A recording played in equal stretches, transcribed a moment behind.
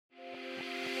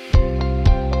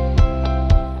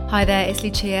Hi there, it's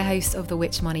Lucia, host of the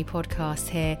Which Money podcast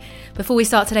here. Before we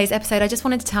start today's episode, I just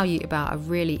wanted to tell you about a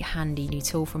really handy new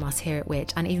tool from us here at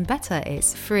Which, and even better,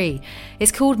 it's free.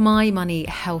 It's called My Money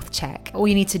Health Check. All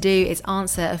you need to do is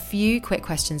answer a few quick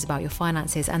questions about your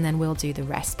finances, and then we'll do the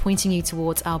rest, pointing you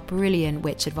towards our brilliant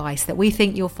Which advice that we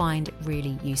think you'll find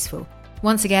really useful.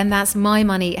 Once again, that's My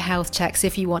Money Health Checks.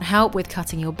 If you want help with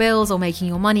cutting your bills or making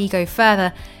your money go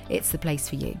further, it's the place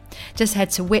for you. Just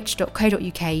head to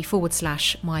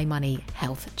which.co.uk/My Money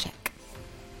Health Check.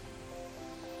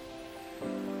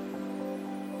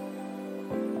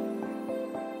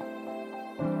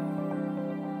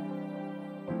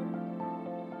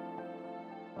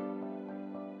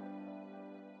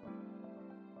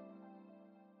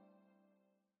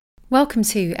 Welcome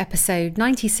to episode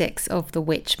 96 of the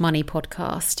Which Money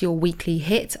podcast, your weekly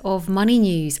hit of money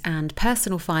news and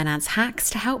personal finance hacks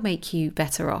to help make you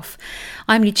better off.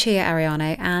 I'm Lucia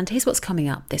Ariano, and here's what's coming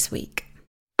up this week.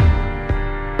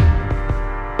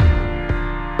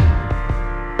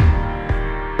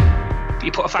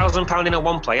 You put £1,000 in on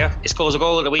one player, he scores a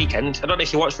goal at the weekend. I don't know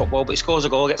if you watch football, but he scores a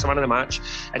goal, gets a man of the match,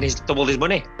 and he's doubled his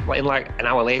money in like an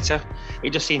hour later. It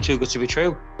just seemed too good to be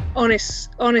true.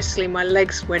 Honestly, my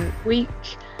legs went weak.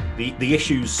 The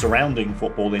issues surrounding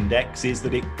Football Index is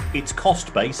that its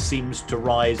cost base seems to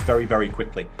rise very, very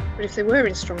quickly. But if they were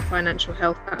in strong financial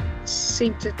health, that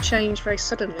seemed to change very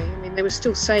suddenly. I mean, they were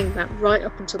still saying that right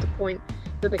up until the point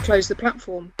that they closed the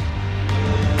platform.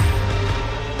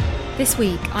 This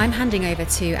week, I'm handing over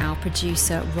to our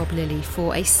producer, Rob Lilly,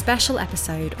 for a special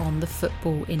episode on the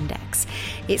Football Index.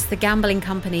 It's the gambling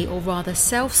company, or rather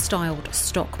self-styled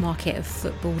stock market of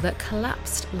football, that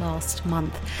collapsed last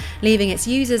month, leaving its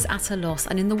users at a loss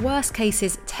and, in the worst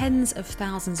cases, tens of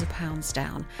thousands of pounds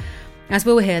down. As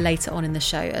we'll hear later on in the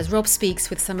show, as Rob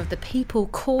speaks with some of the people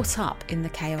caught up in the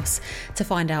chaos to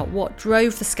find out what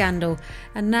drove the scandal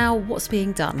and now what's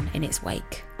being done in its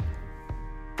wake.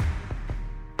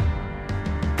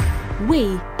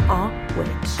 We are Which.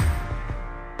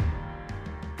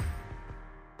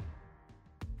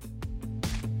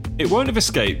 It won't have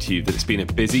escaped you that it's been a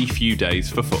busy few days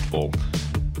for football.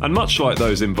 And much like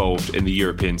those involved in the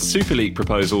European Super League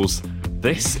proposals,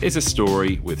 this is a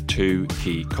story with two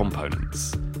key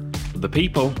components: the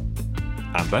people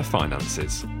and their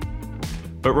finances.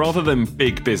 But rather than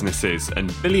big businesses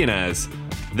and billionaires,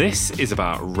 this is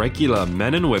about regular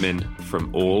men and women from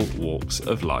all walks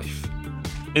of life.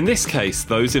 In this case,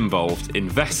 those involved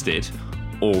invested,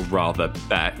 or rather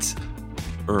bet,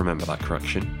 remember that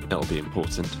correction, it'll be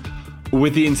important,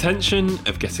 with the intention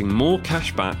of getting more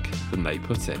cash back than they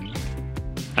put in.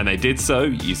 And they did so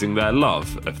using their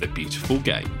love of the beautiful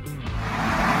game.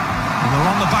 And they're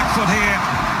on the back foot here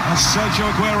as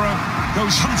Sergio Aguero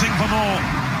goes hunting for more.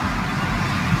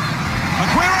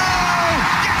 Aguero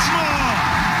gets more!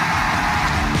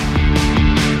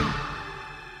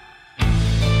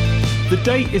 The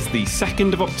date is the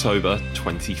 2nd of October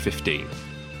 2015.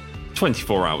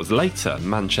 24 hours later,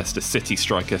 Manchester City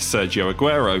striker Sergio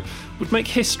Aguero would make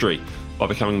history by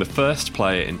becoming the first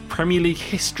player in Premier League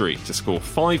history to score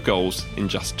 5 goals in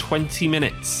just 20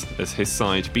 minutes as his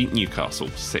side beat Newcastle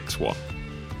 6-1.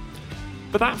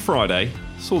 But that Friday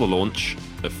saw the launch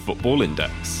of Football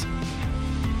Index.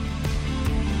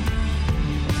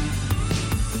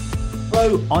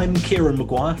 Hello, I'm Kieran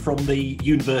Maguire from the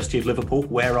University of Liverpool,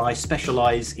 where I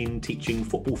specialise in teaching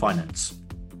football finance.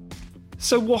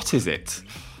 So what is it?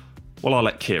 Well, I'll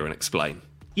let Kieran explain.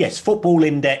 Yes, Football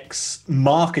Index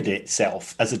marketed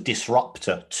itself as a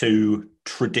disruptor to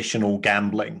traditional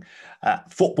gambling.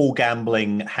 Football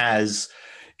gambling has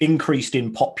increased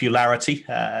in popularity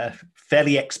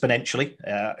fairly exponentially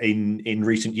in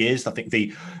recent years. I think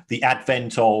the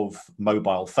advent of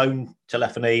mobile phone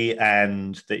telephony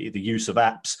and the use of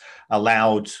apps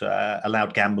allowed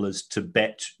gamblers to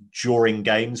bet during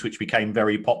games, which became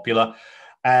very popular.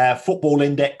 Football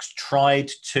Index tried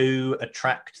to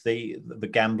attract the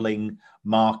gambling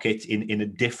market in a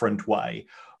different way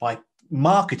by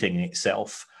marketing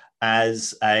itself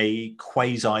as a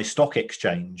quasi-stock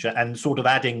exchange and sort of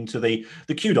adding to the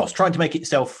kudos, trying to make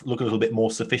itself look a little bit more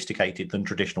sophisticated than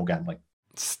traditional gambling.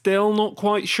 Still not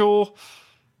quite sure?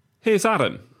 Here's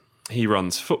Adam. He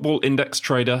runs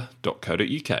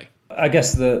footballindextrader.co.uk. I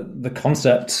guess the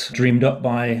concept dreamed up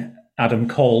by Adam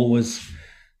Cole was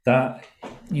that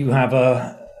you have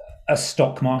a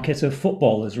stock market of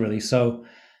footballers, really. So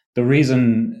the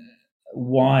reason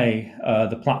why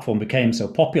the platform became so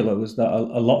popular was that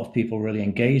a lot of people really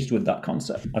engaged with that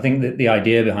concept. I think that the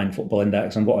idea behind Football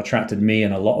Index and what attracted me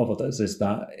and a lot of others is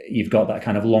that you've got that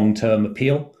kind of long-term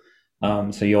appeal.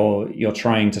 So you're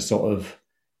trying to sort of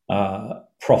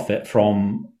profit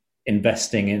from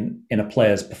investing in a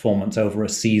player's performance over a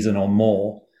season or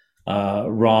more,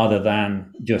 rather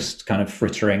than just kind of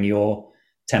frittering your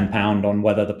 £10 on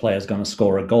whether the player's going to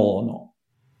score a goal or not.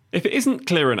 If it isn't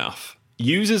clear enough,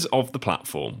 users of the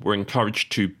platform were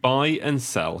encouraged to buy and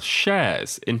sell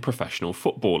shares in professional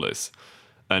footballers,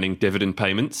 earning dividend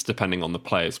payments depending on the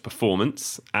player's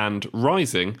performance and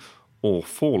rising or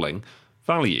falling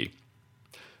value.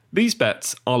 These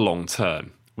bets are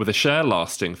long-term, with a share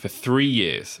lasting for 3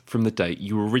 years from the date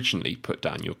you originally put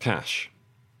down your cash.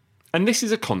 And this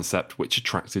is a concept which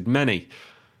attracted many.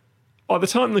 By the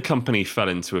time the company fell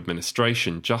into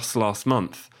administration just last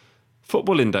month,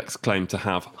 Football Index claimed to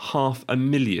have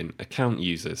 500,000 account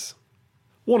users.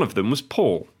 One of them was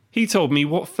Paul. He told me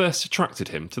what first attracted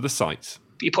him to the site.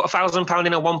 You put £1,000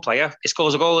 in on one player, he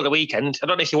scores a goal at the weekend. I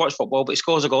don't know if you watch football, but he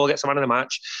scores a goal, gets a man of the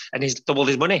match, and he's doubled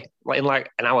his money in like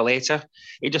an hour later.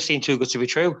 It just seemed too good to be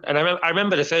true. And I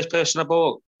remember the first person I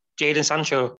bought, Jadon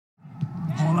Sancho.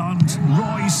 Holland,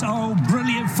 Royce, oh,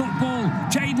 brilliant football.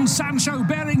 Jadon Sancho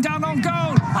bearing down on goal.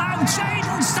 And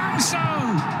Jadon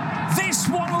Sancho! This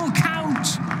one will count.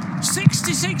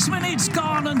 66 minutes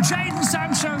gone and Jadon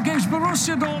Sancho gives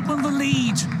Borussia Dortmund the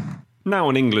lead. Now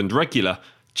an England regular,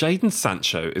 Jadon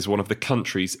Sancho is one of the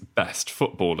country's best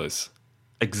footballers.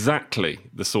 Exactly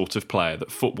the sort of player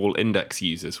that Football Index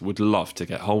users would love to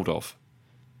get hold of.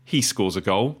 He scores a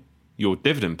goal, your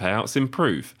dividend payouts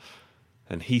improve,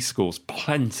 and he scores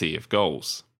plenty of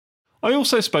goals. I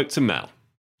also spoke to Mel.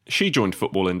 She joined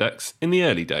Football Index in the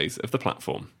early days of the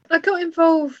platform. I got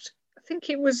involved, I think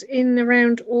it was in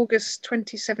around August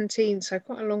 2017, so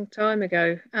quite a long time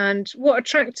ago. And what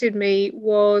attracted me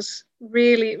was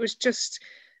really, it was just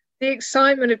the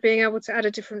excitement of being able to add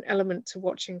a different element to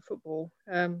watching football.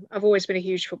 I've always been a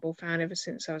huge football fan ever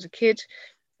since I was a kid.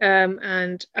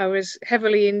 And I was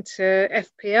heavily into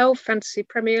FPL, Fantasy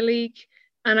Premier League,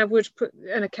 and I would put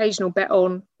an occasional bet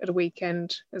on at a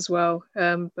weekend as well.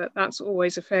 But that's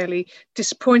always a fairly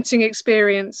disappointing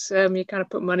experience. You kind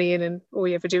of put money in and all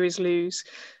you ever do is lose.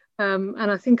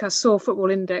 And I think I saw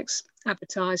Football Index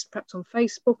advertised perhaps on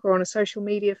Facebook or on a social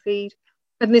media feed.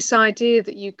 And this idea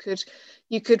that you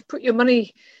could put your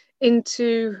money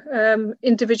into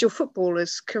individual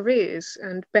footballers' careers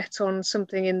and bet on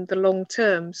something in the long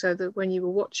term, so that when you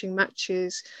were watching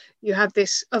matches, you had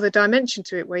this other dimension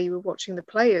to it where you were watching the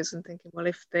players and thinking, well,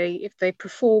 if they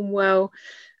perform well,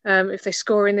 if they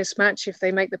score in this match, if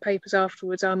they make the papers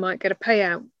afterwards, I might get a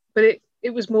payout. But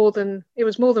it was more than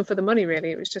for the money,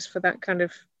 really. It was just for that kind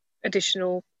of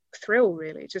additional thrill,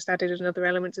 really. It just added another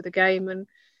element to the game, and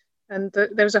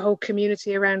there was a whole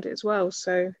community around it as well.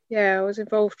 So, yeah, I was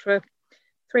involved for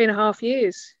 3.5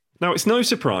 years. Now, it's no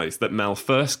surprise that Mel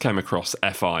first came across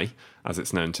FI, as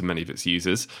it's known to many of its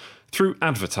users, through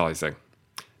advertising.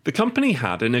 The company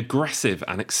had an aggressive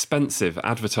and expensive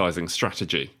advertising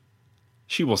strategy.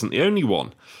 She wasn't the only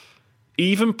one.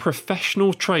 Even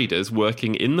professional traders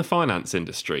working in the finance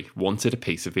industry wanted a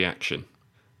piece of the action.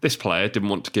 This player didn't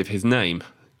want to give his name,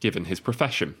 given his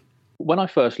profession. When I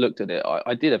first looked at it,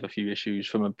 I did have a few issues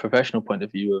from a professional point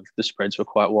of view. Of the spreads were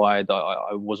quite wide.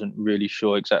 I wasn't really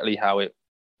sure exactly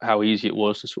how easy it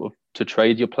was to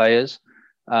trade your players.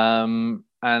 And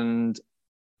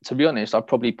to be honest, I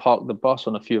probably parked the bus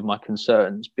on a few of my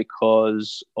concerns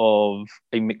because of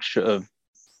a mixture of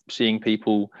seeing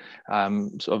people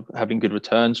sort of having good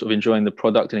returns, sort of enjoying the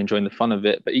product and enjoying the fun of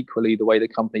it, but equally the way the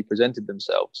company presented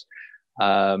themselves.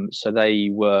 So they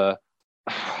were,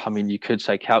 I mean, you could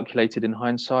say calculated in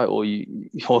hindsight, or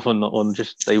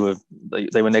they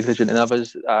were negligent in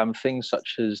others. Things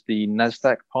such as the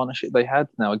Nasdaq partnership they had.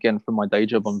 Now, again, from my day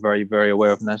job, I'm very, very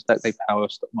aware of Nasdaq. They power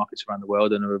stock markets around the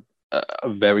world and are a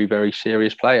very, very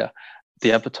serious player.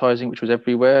 The advertising, which was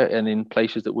everywhere and in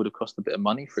places that would have cost a bit of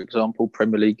money, for example,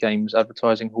 Premier League games,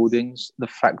 advertising hoardings, the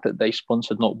fact that they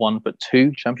sponsored not one but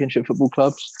two championship football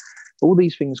clubs, all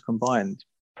these things combined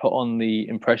put on the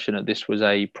impression that this was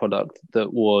a product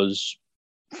that was,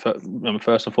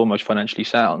 first and foremost, financially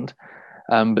sound,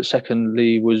 but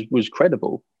secondly, was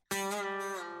credible.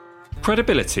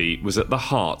 Credibility was at the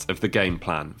heart of the game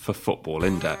plan for Football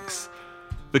Index.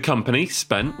 The company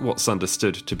spent what's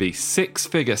understood to be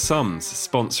six-figure sums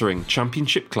sponsoring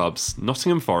championship clubs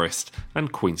Nottingham Forest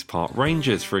and Queen's Park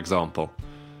Rangers, for example.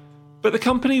 But the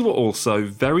company were also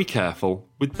very careful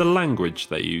with the language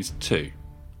they used too.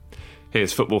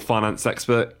 Here's football finance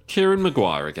expert Kieran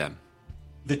Maguire again.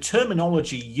 The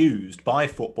terminology used by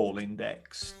Football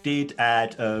Index did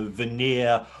add a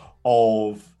veneer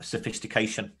of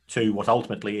sophistication to what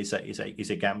ultimately is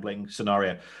a gambling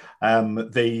scenario.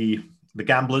 The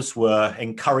gamblers were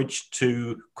encouraged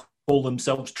to call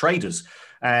themselves traders,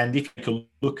 And if you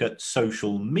look at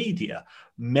social media,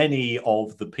 many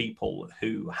of the people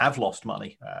who have lost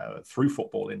money through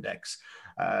Football Index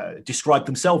describe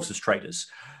themselves as traders.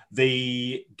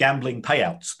 The gambling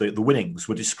payouts, the winnings,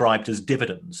 were described as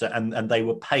dividends, and they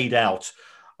were paid out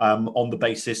on the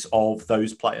basis of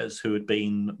those players who had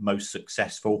been most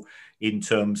successful in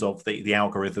terms of the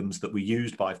algorithms that were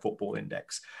used by Football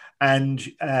Index. And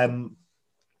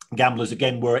gamblers,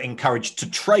 again, were encouraged to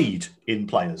trade in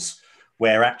players,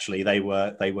 where actually they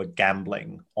were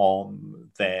gambling on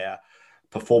their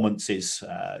performances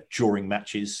during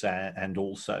matches and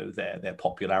also their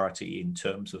popularity in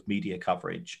terms of media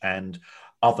coverage and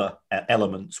other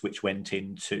elements which went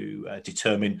in to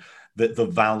determine the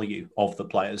value of the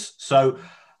players. So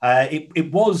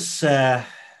it was a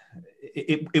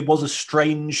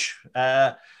strange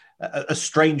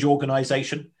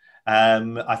organisation.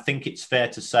 I think it's fair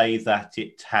to say that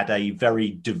it had a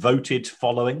very devoted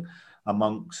following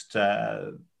amongst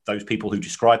those people who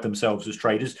describe themselves as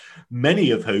traders,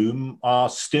 many of whom are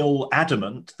still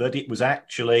adamant that it was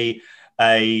actually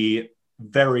a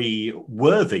very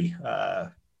worthy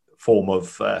form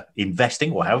of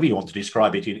investing, or however you want to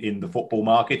describe it, in the football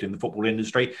market, in the football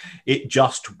industry. It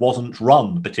just wasn't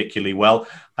run particularly well,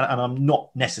 and I'm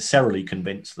not necessarily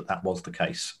convinced that that was the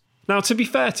case. Now, to be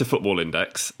fair to Football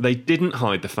Index, they didn't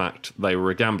hide the fact they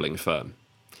were a gambling firm.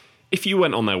 If you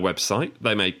went on their website,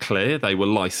 they made clear they were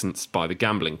licensed by the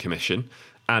Gambling Commission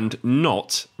and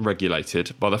not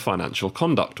regulated by the Financial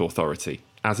Conduct Authority,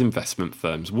 as investment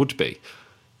firms would be.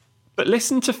 But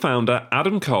listen to founder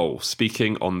Adam Cole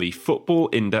speaking on the Football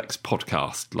Index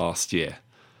podcast last year.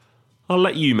 I'll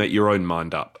let you make your own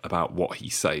mind up about what he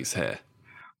says here.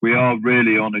 We are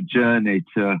really on a journey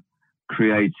to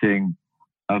creating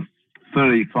a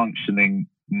fully functioning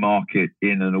market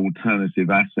in an alternative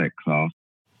asset class.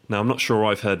 Now, I'm not sure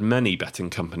I've heard many betting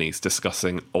companies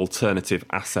discussing alternative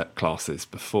asset classes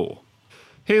before.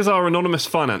 Here's our anonymous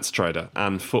finance trader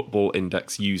and Football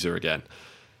Index user again.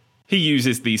 He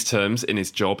uses these terms in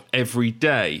his job every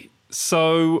day.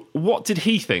 So what did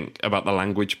he think about the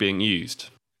language being used?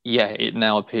 Yeah, it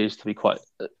now appears to be quite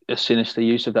a sinister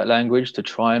use of that language to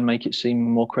try and make it seem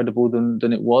more credible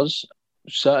than it was.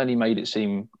 Certainly made it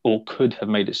seem, or could have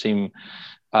made it seem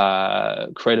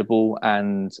credible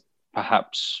and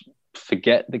perhaps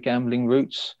forget the gambling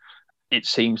roots. It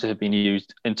seems to have been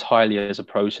used entirely as a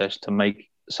process to make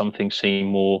something seem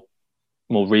more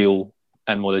real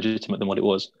and more legitimate than what it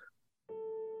was.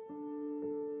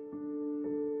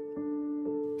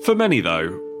 For many, though,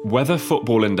 whether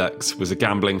Football Index was a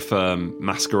gambling firm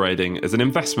masquerading as an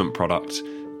investment product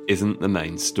isn't the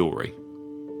main story.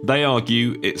 They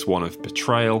argue it's one of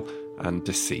betrayal and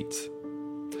deceit.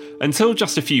 Until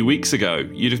just a few weeks ago,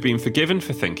 you'd have been forgiven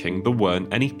for thinking there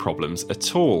weren't any problems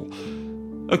at all.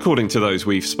 According to those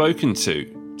we've spoken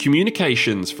to,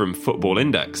 communications from Football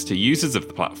Index to users of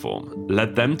the platform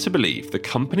led them to believe the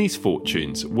company's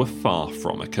fortunes were far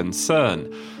from a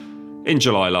concern. In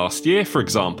July last year, for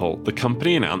example, the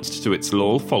company announced to its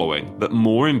loyal following that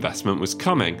more investment was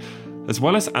coming, as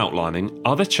well as outlining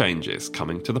other changes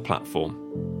coming to the platform.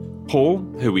 Paul,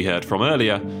 who we heard from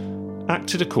earlier,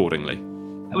 acted accordingly.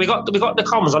 We got the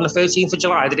comms on the 13th of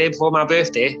July, the day before my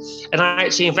birthday, and I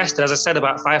actually invested, as I said,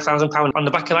 about £5,000 on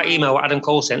the back of that email that Adam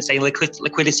Cole sent saying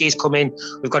liquidity is coming,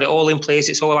 we've got it all in place,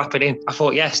 it's all happening. I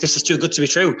thought, yes, this is too good to be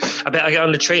true. I better get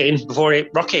on the train before it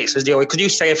rockets, as they always could. You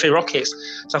say if it rockets?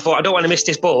 So I thought, I don't want to miss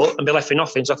this boat and be left with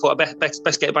nothing. So I thought I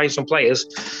best get buying some players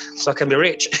so I can be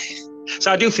rich. So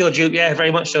I do feel duped, yeah,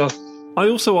 very much so. I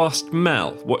also asked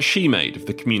Mel what she made of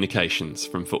the communications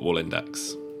from Football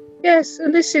Index. Yes,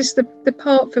 and this is the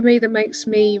part for me that makes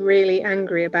me really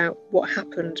angry about what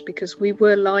happened, because we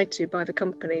were lied to by the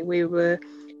company. We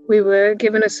were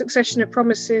given a succession of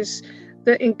promises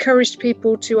that encouraged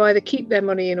people to either keep their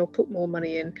money in or put more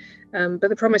money in. But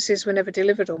the promises were never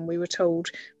delivered on. We were told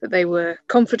that they were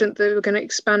confident that they were going to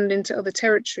expand into other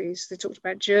territories. They talked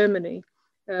about Germany.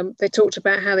 They talked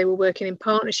about how they were working in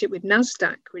partnership with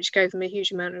NASDAQ, which gave them a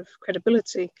huge amount of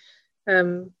credibility.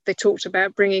 They talked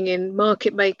about bringing in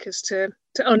market makers to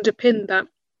underpin that,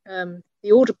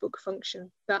 the order book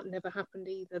function. That never happened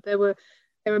either. There were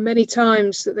many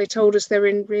times that they told us they were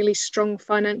in really strong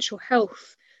financial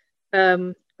health.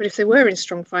 But if they were in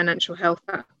strong financial health,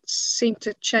 that seemed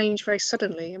to change very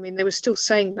suddenly. I mean, they were still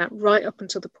saying that right up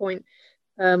until the point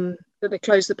that they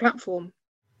closed the platform.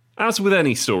 As with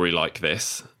any story like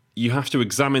this, you have to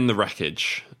examine the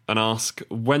wreckage and ask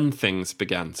when things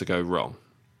began to go wrong.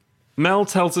 Mel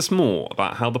tells us more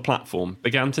about how the platform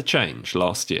began to change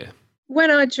last year.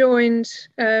 When I joined,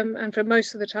 and for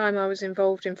most of the time I was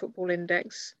involved in Football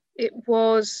Index, it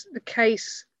was the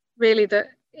case really that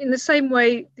in the same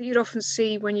way that you'd often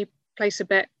see when you place a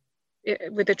bet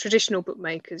with the traditional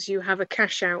bookmakers, you have a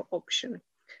cash out option.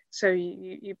 So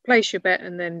you place your bet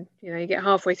and then, you get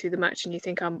halfway through the match and you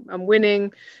think I'm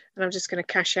winning and I'm just going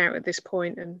to cash out at this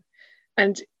point.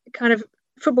 And kind of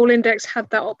Football Index had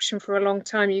that option for a long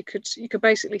time. You could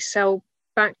basically sell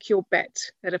back your bet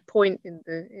at a point in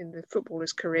the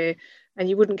footballer's career, and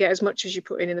you wouldn't get as much as you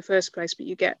put in the first place, but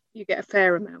you get a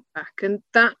fair amount back. And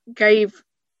that gave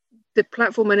the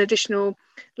platform an additional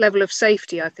level of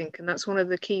safety, I think. And that's one of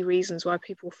the key reasons why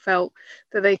people felt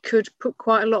that they could put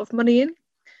quite a lot of money in,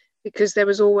 because there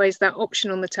was always that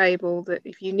option on the table that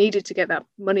if you needed to get that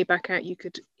money back out, you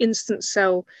could instant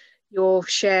sell your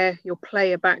share, your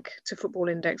player back to Football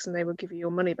Index and they would give you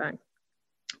your money back.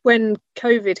 When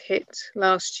COVID hit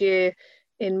last year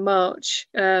in March,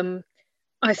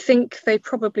 I think they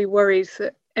probably worried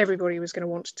that everybody was going to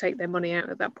want to take their money out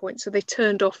at that point. So they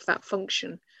turned off that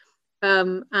function.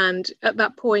 And at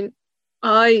that point,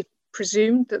 I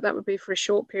presumed that would be for a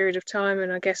short period of time,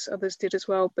 and I guess others did as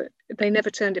well, but they never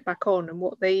turned it back on. And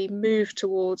what they moved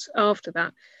towards after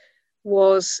that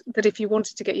was that if you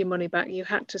wanted to get your money back, you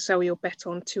had to sell your bet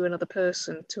on to another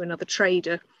person, to another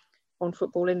trader on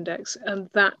Football Index. And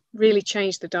that really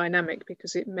changed the dynamic,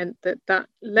 because it meant that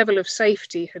level of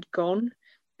safety had gone.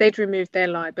 They'd removed their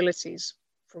liabilities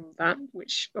from that,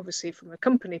 which obviously from a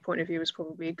company point of view was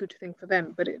probably a good thing for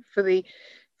them. But for the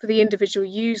individual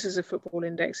users of Football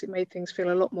Index, it made things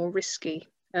feel a lot more risky,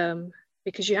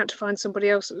 because you had to find somebody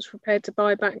else that was prepared to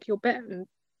buy back your bet. And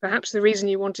perhaps the reason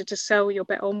you wanted to sell your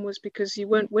bet on was because you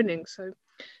weren't winning. So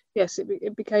yes,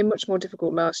 it became much more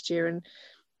difficult last year.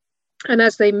 And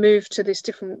as they moved to this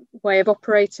different way of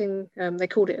operating, they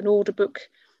called it an order book.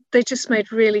 They just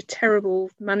made really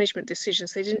terrible management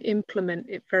decisions. They didn't implement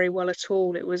it very well at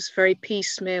all. It was very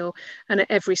piecemeal, and at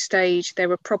every stage there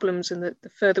were problems. And the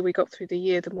further we got through the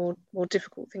year, the more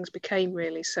difficult things became,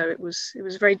 really. So it was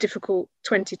a very difficult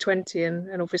 2020,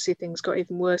 and obviously things got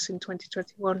even worse in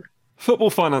 2021. Football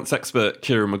finance expert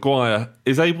Kieran Maguire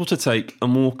is able to take a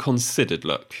more considered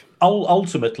look.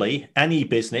 Ultimately, any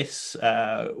business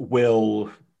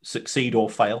will succeed or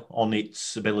fail on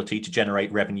its ability to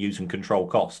generate revenues and control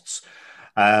costs.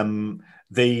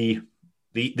 The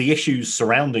issues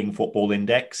surrounding Football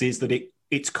Index is that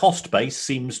its cost base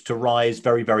seems to rise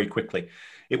very, very quickly.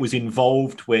 It was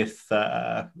involved with,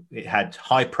 it had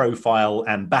high-profile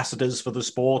ambassadors for the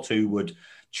sport who would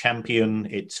champion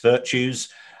its virtues.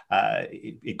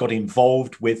 It got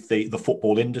involved with the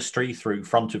football industry through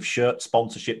front of shirt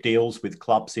sponsorship deals with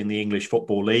clubs in the English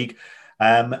Football League.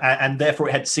 And therefore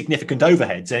it had significant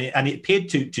overheads, and it appeared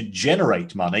to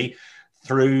generate money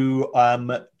through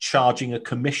charging a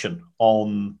commission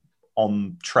on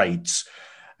trades.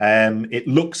 It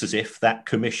looks as if that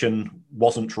commission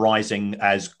wasn't rising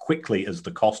as quickly as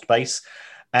the cost base,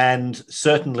 and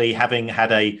certainly having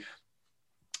had a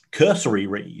cursory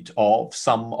read of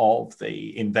some of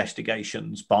the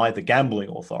investigations by the gambling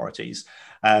authorities,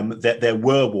 that there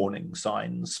were warning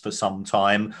signs for some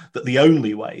time that the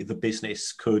only way the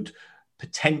business could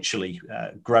potentially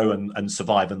grow and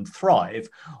survive and thrive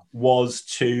was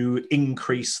to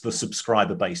increase the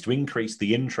subscriber base, to increase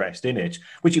the interest in it,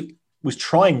 which it was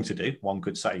trying to do, one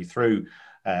could say, through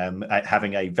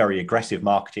having a very aggressive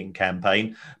marketing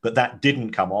campaign, but that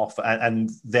didn't come off,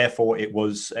 and therefore it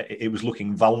was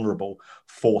looking vulnerable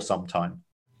for some time.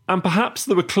 And perhaps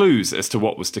there were clues as to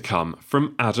what was to come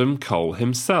from Adam Cole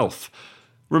himself.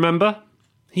 Remember,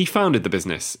 he founded the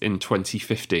business in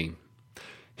 2015.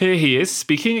 Here he is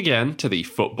speaking again to the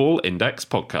Football Index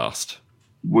podcast.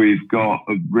 We've got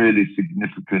a really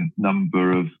significant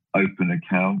number of open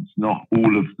accounts. Not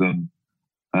all of them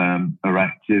are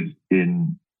active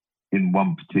in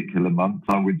one particular month.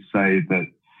 I would say that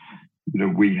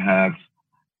we have,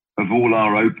 of all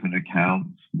our open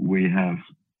accounts, we have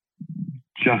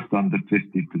just under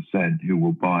 50% who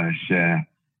will buy a share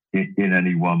in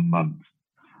any 1 month.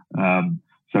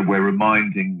 So we're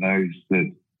reminding those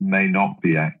that may not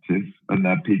be active, and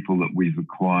they're people that we've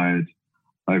acquired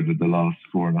over the last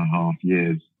 4.5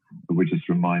 years. We're just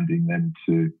reminding them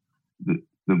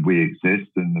that we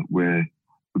exist and that we're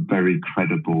a very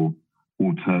credible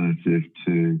alternative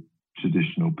to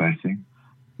traditional betting.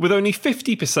 With only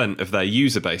 50% of their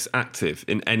user base active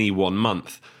in any 1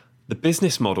 month, the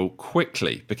business model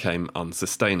quickly became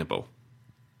unsustainable.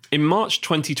 In March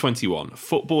 2021,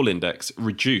 Football Index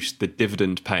reduced the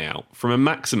dividend payout from a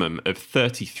maximum of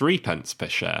 33p per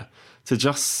share to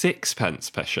just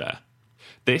 6p per share.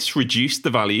 This reduced the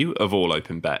value of all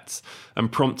open bets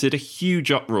and prompted a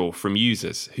huge uproar from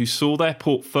users who saw their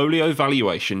portfolio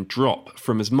valuation drop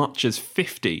from as much as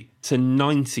 50 to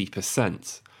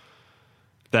 90%.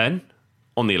 Then,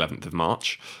 on the 11th of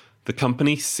March, the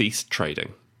company ceased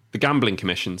trading. The Gambling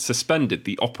Commission suspended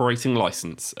the operating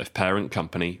licence of parent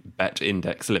company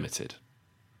BetIndex Limited.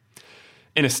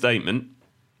 In a statement,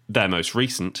 their most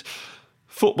recent,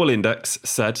 Football Index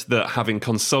said that having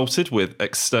consulted with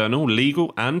external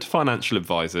legal and financial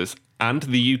advisors and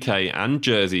the UK and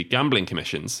Jersey gambling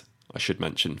commissions, I should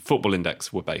mention Football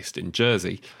Index were based in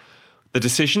Jersey, the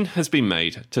decision has been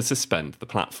made to suspend the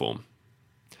platform.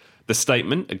 The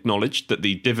statement acknowledged that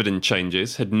the dividend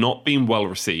changes had not been well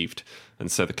received,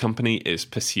 and so the company is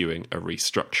pursuing a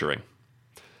restructuring.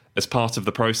 As part of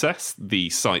the process, the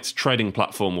site's trading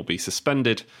platform will be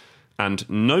suspended, and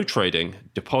no trading,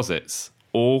 deposits,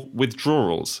 or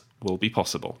withdrawals will be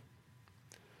possible.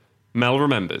 Mel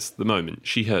remembers the moment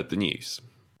she heard the news.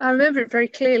 I remember it very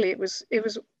clearly. It was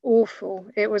awful.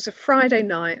 It was a Friday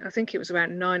night. I think it was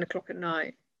about 9 o'clock at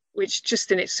night, which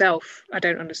just in itself, I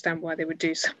don't understand why they would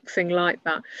do something like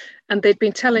that. And they'd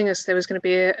been telling us there was going to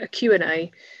be a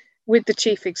Q&A with the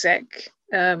chief exec.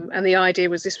 And the idea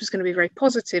was this was going to be very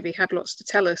positive. He had lots to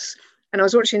tell us. And I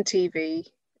was watching TV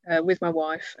with my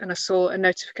wife, and I saw a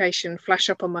notification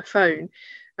flash up on my phone.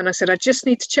 And I said, I just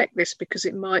need to check this because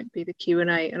it might be the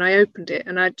Q&A. And I opened it,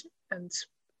 and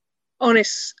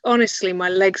honestly, my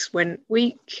legs went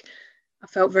weak. I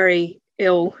felt very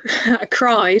ill. I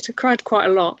cried quite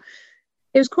a lot.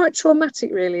 It was quite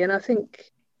traumatic, really. And I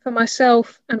think for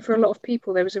myself and for a lot of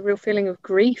people, there was a real feeling of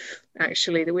grief,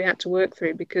 actually, that we had to work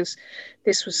through, because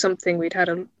this was something we'd had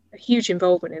a huge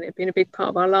involvement in. It had been a big part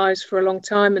of our lives for a long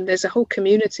time. And there's a whole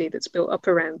community that's built up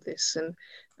around this. And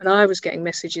I was getting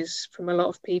messages from a lot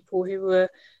of people who were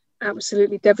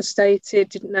absolutely devastated,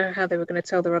 didn't know how they were going to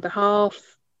tell their other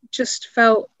half. Just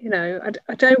felt,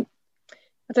 I don't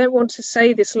want to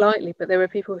say this lightly, but there were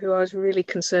people who I was really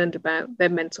concerned about their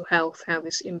mental health, how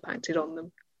this impacted on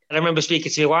them. And I remember speaking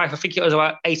to my wife, I think it was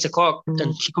about 8 o'clock,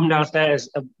 and she come downstairs,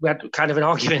 and we had kind of an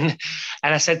argument.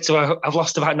 And I said to her, I've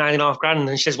lost about $9,500.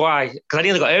 And she says, why? Because I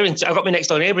nearly got her into it. I got my next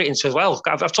door neighbour into it as well.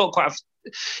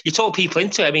 You talk people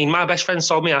into it. I mean, my best friend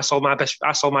sold me, I sold my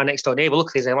next door neighbour.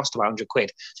 Luckily, they lost about £100, so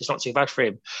it's not too bad for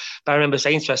him. But I remember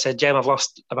saying to her, I said, Jem, I've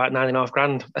lost about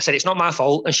 $9,500. I said, it's not my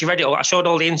fault. And she read it all. I showed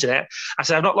all the internet. I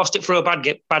said, I've not lost it for a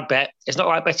bad bet. It's not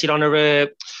like betting on a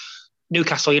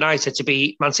Newcastle United to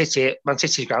beat Man City's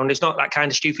ground. It's not that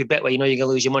kind of stupid bet where you know you're going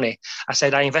to lose your money. I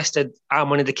said, I invested our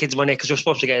money, the kids' money, because we're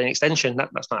supposed to get an extension.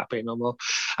 That's not happening no more.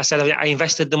 I said, I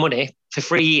invested the money for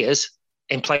 3 years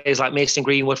in players like Mason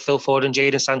Greenwood, Phil Foden,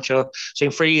 Jadon Sancho. So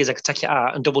in 3 years, I could take it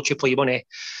out and double, triple your money.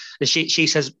 And she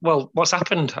says, well, what's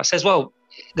happened? I says, well,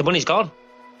 the money's gone.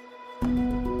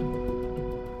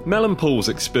 Mel and Paul's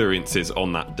experiences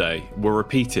on that day were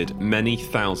repeated many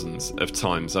thousands of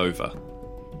times over.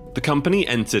 The company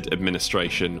entered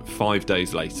administration 5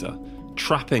 days later,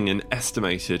 trapping an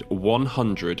estimated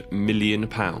 £100 million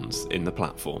in the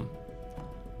platform.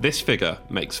 This figure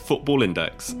makes Football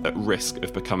Index at risk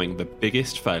of becoming the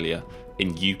biggest failure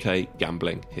in UK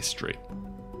gambling history.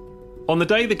 On the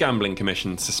day the Gambling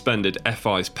Commission suspended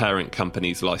FI's parent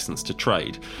company's licence to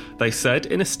trade, they said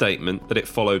in a statement that it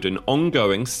followed an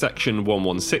ongoing Section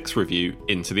 116 review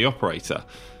into the operator,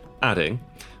 adding,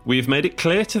 "We have made it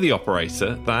clear to the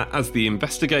operator that as the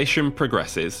investigation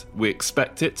progresses, we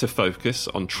expect it to focus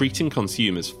on treating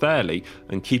consumers fairly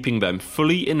and keeping them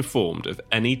fully informed of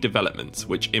any developments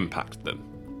which impact them."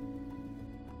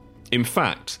 In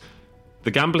fact,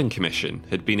 the Gambling Commission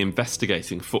had been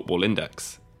investigating Football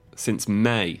Index since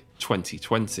May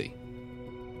 2020.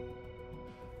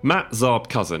 Matt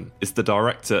Zarb-Cousin is the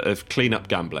director of Clean Up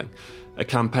Gambling, a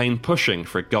campaign pushing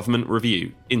for a government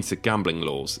review into gambling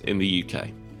laws in the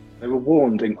UK. They were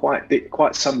warned in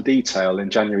quite some detail in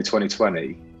January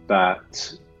 2020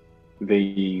 that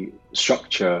the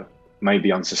structure may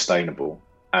be unsustainable.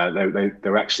 They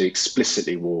were actually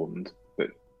explicitly warned that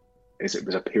it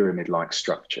was a pyramid-like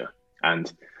structure.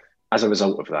 And as a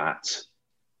result of that,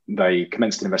 they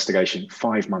commenced an investigation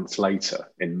 5 months later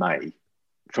in May.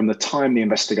 From the time the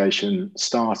investigation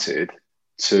started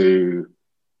to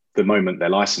the moment their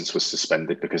license was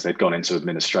suspended because they'd gone into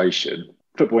administration,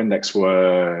 Football Index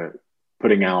were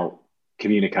putting out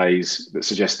communiques that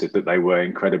suggested that they were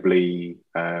doing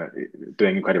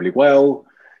incredibly well,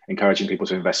 encouraging people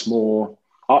to invest more.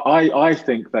 I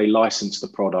think they licensed the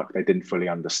product they didn't fully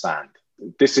understand.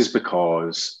 This is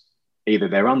because either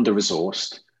they're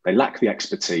under-resourced, they lack the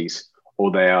expertise, or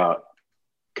they are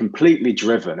completely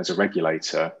driven as a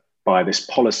regulator by this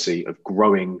policy of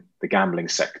growing the gambling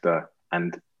sector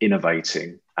and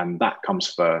innovating, and that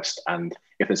comes first. And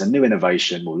if there's a new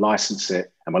innovation, we'll license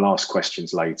it and we'll ask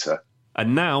questions later.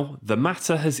 And now the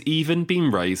matter has even been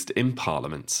raised in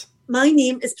Parliament. My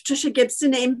name is Patricia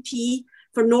Gibson, MP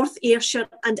for North Ayrshire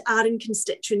and Arran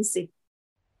constituency.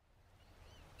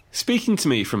 Speaking to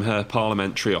me from her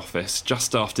parliamentary office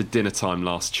just after dinner time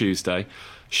last Tuesday,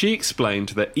 she explained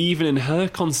that even in her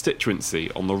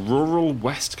constituency on the rural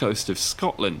west coast of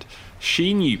Scotland,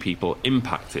 she knew people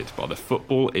impacted by the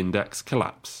Football Index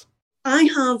collapse. I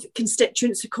have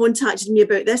constituents who contacted me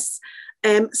about this.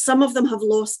 Some of them have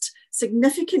lost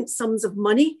significant sums of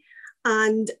money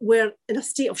and were in a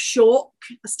state of shock,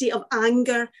 a state of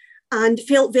anger, and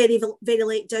felt very, very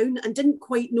let down and didn't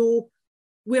quite know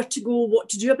where to go, what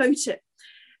to do about it.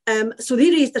 So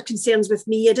they raised their concerns with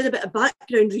me. I did a bit of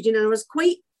background reading and I was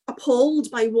quite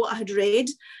appalled by what I had read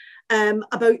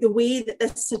about the way that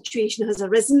this situation has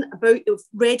arisen, about the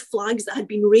red flags that had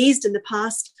been raised in the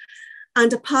past.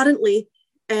 And apparently,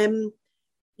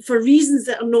 for reasons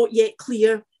that are not yet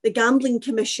clear, the Gambling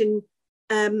Commission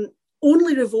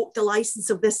only revoked the licence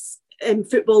of this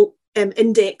football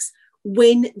index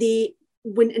when they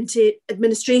went into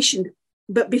administration.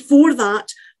 But before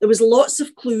that, there was lots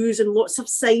of clues and lots of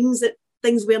signs that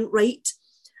things weren't right.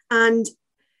 And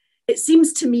it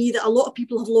seems to me that a lot of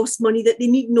people have lost money that they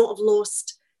need not have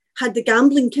lost had the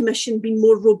Gambling Commission been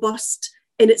more robust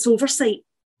in its oversight.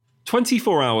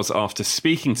 24 hours after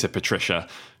speaking to Patricia,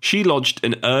 she lodged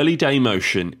an early day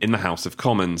motion in the House of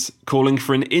Commons calling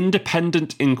for an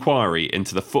independent inquiry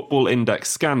into the Football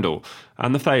Index scandal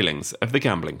and the failings of the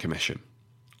Gambling Commission.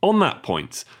 On that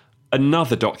point,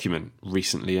 another document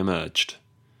recently emerged.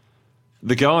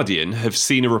 The Guardian have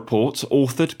seen a report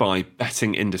authored by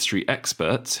betting industry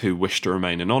experts who wish to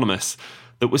remain anonymous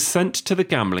that was sent to the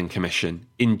Gambling Commission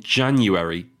in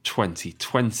January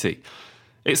 2020.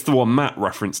 It's the one Matt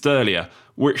referenced earlier,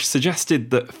 which suggested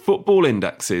that Football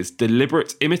Index's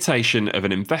deliberate imitation of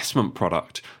an investment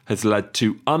product has led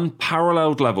to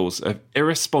unparalleled levels of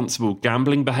irresponsible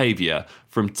gambling behaviour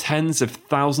from tens of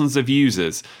thousands of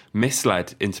users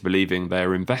misled into believing they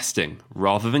are investing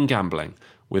rather than gambling,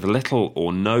 with little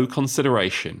or no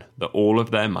consideration that all of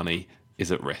their money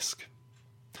is at risk.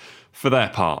 For their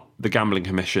part, the Gambling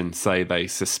Commission say they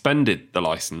suspended the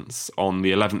licence on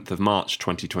the 11th of March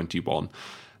 2021,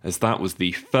 as that was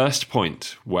the first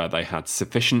point where they had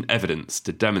sufficient evidence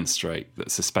to demonstrate that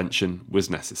suspension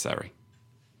was necessary.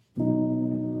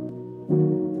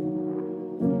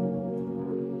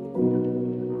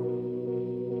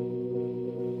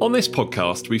 On this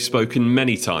podcast, we've spoken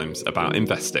many times about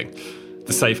investing,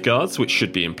 the safeguards which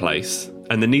should be in place,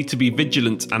 and the need to be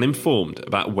vigilant and informed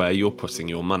about where you're putting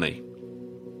your money.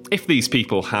 If these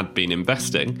people had been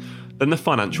investing, then the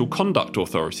Financial Conduct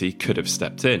Authority could have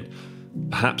stepped in,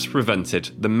 perhaps prevented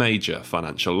the major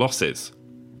financial losses.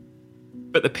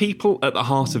 But the people at the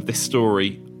heart of this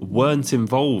story weren't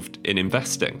involved in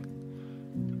investing.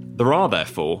 There are,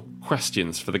 therefore,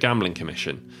 questions for the Gambling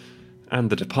Commission and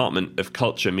the Department of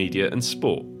Culture, Media and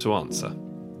Sport to answer.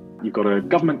 You've got a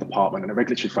government department and a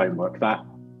regulatory framework that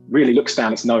really looks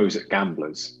down its nose at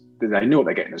gamblers. They know what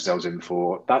they're getting themselves in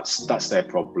for. That's their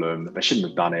problem. They shouldn't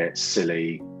have done it. It's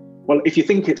silly. Well, if you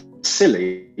think it's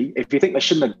silly, if you think they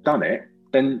shouldn't have done it,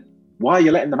 then why are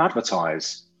you letting them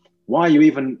advertise? Why are you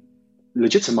even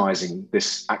legitimising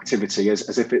this activity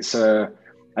as if it's a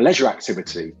leisure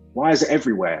activity? Why is it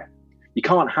everywhere? You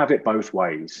can't have it both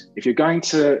ways. If you're going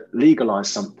to legalise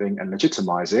something and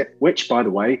legitimise it, which, by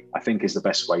the way, I think is the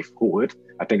best way forward.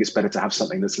 I think it's better to have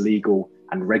something that's legal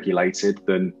and regulated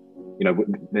than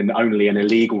only an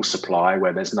illegal supply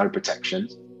where there's no protection.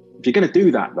 If you're going to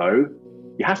do that, though,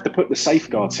 you have to put the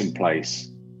safeguards in place.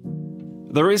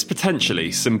 There is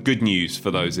potentially some good news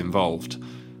for those involved.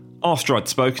 After I'd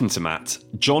spoken to Matt,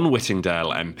 John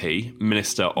Whittingdale MP,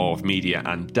 Minister of Media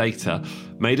and Data,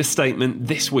 made a statement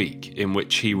this week in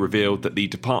which he revealed that the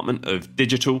Department of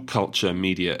Digital, Culture,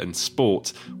 Media and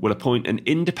Sport will appoint an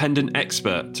independent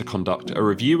expert to conduct a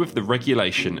review of the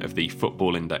regulation of the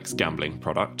Football Index gambling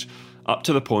product, up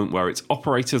to the point where its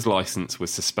operator's licence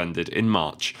was suspended in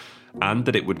March, and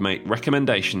that it would make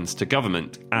recommendations to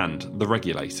government and the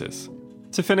regulators.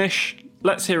 To finish,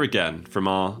 let's hear again from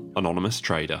our anonymous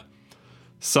trader,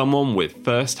 someone with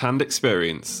first-hand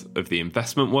experience of the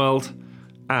investment world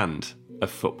and of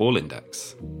Football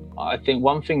Index. I think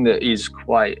one thing that is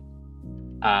quite,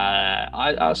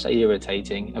 I'll say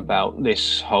irritating about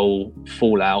this whole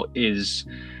fallout is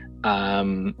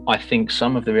I think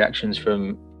some of the reactions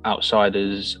from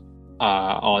outsiders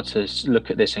are to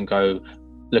look at this and go,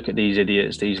 look at these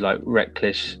idiots, these like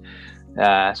reckless,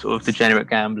 sort of degenerate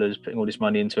gamblers putting all this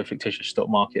money into a fictitious stock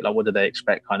market. Like, what do they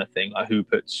expect, kind of thing? Like, who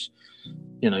puts,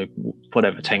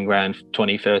 whatever, 10 grand,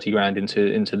 20, 30 grand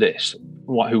into this?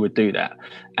 Who would do that?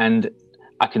 And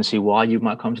I can see why you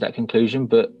might come to that conclusion,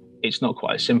 but it's not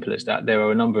quite as simple as that. There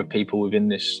are a number of people within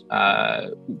this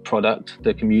product,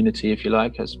 the community, if you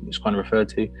like, as it's kind of referred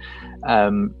to,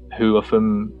 who are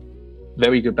from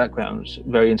very good backgrounds,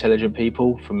 very intelligent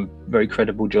people from very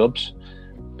credible jobs,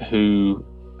 who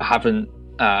haven't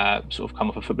sort of come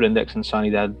off a football index and suddenly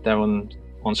they're on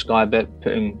Sky Bet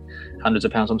putting hundreds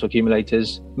of pounds onto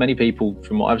accumulators. Many people,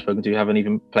 from what I've spoken to, haven't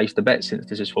even placed a bet since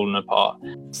this has fallen apart.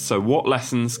 So what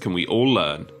lessons can we all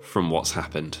learn from what's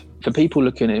happened? For people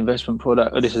looking at investment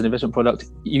product, this is an investment product,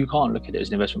 you can't look at it as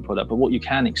an investment product, but what you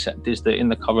can accept is that in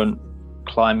the current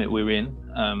climate we're in,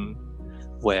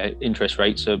 where interest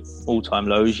rates are all-time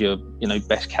lows, your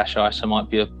best cash ISA might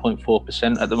be at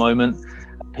 0.4% at the moment.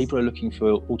 People are looking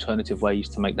for alternative ways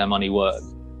to make their money work,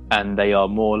 and they are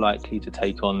more likely to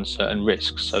take on certain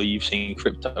risks. So you've seen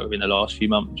crypto in the last few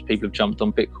months, people have jumped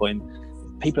on Bitcoin.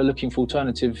 People are looking for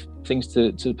alternative things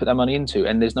to put their money into,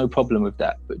 and there's no problem with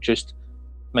that, but just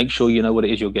make sure you know what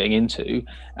it is you're getting into.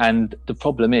 And the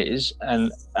problem is,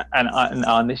 and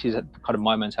this is kind of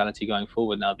my mentality going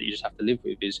forward now that you just have to live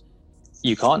with, is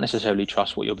you can't necessarily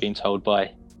trust what you're being told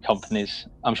by companies.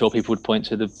 I'm sure people would point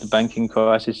to the banking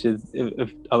crisis of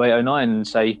 0809 and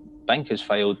say bankers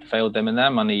failed them and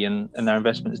their money and their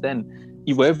investments then.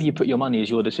 Wherever you put your money is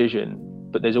your decision,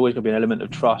 but there's always going to be an element of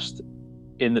trust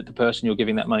in that the person you're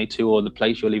giving that money to or the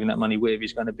place you're leaving that money with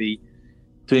is going to be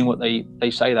doing what they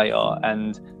say they are.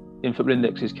 And in Football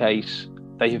Index's case,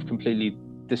 they have completely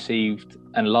deceived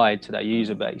and lied to their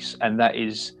user base, and that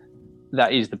is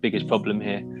the biggest problem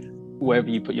here. Wherever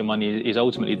you put your money is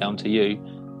ultimately down to you.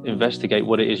 Investigate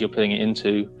what it is you're putting it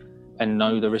into and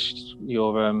know the risks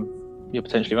you're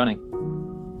potentially running.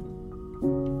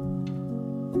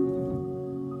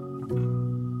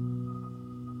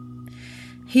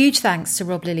 Huge thanks to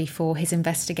Rob Lilly for his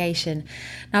investigation.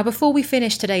 Now, before we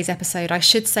finish today's episode, I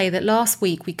should say that last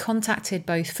week we contacted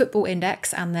both Football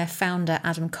Index and their founder,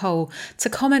 Adam Cole, to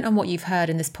comment on what you've heard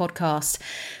in this podcast.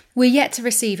 We're yet to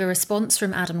receive a response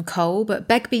from Adam Cole, but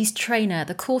Begbies Traynor,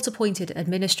 the court-appointed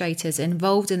administrators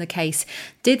involved in the case,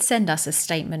 did send us a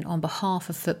statement on behalf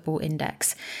of Football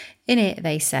Index. In it,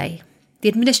 they say, the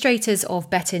administrators of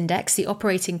BetIndex, the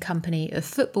operating company of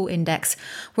Football Index,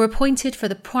 were appointed for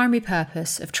the primary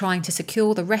purpose of trying to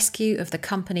secure the rescue of the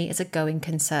company as a going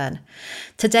concern.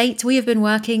 To date, we have been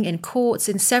working in courts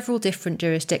in several different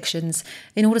jurisdictions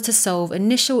in order to solve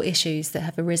initial issues that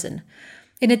have arisen.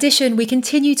 In addition, we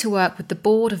continue to work with the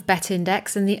board of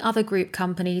BetIndex and the other group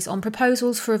companies on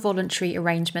proposals for a voluntary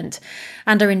arrangement,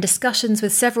 and are in discussions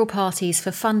with several parties for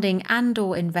funding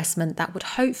and/or investment that would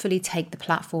hopefully take the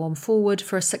platform forward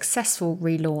for a successful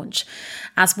relaunch.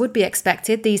 As would be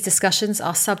expected, these discussions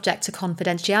are subject to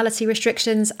confidentiality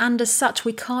restrictions, and as such,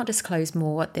 we can't disclose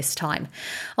more at this time.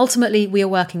 Ultimately, we are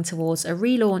working towards a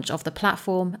relaunch of the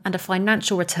platform and a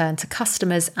financial return to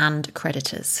customers and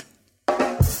creditors.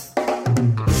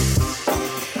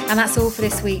 And that's all for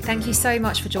this week. Thank you so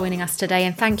much for joining us today,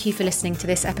 and thank you for listening to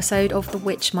this episode of the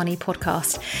Which Money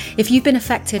podcast. If you've been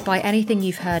affected by anything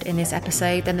you've heard in this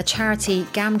episode, then the charity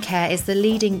GamCare is the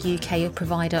leading UK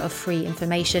provider of free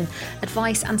information,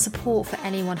 advice and support for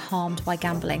anyone harmed by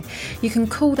gambling. You can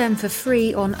call them for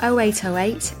free on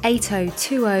 0808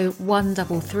 8020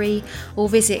 133 or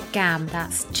visit GAM,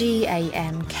 that's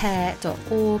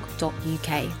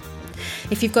gamcare.org.uk.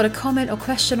 If you've got a comment or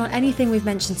question on anything we've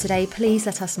mentioned today, please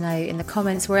let us know in the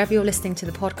comments wherever you're listening to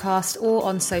the podcast or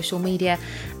on social media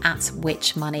at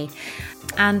Which Money.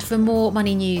 And for more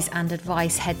money news and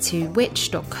advice, head to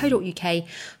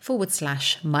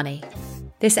which.co.uk/money.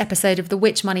 This episode of the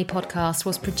Which Money podcast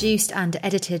was produced and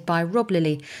edited by Rob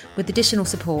Lilly with additional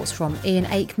support from Ian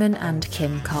Aikman and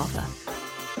Kim Carver.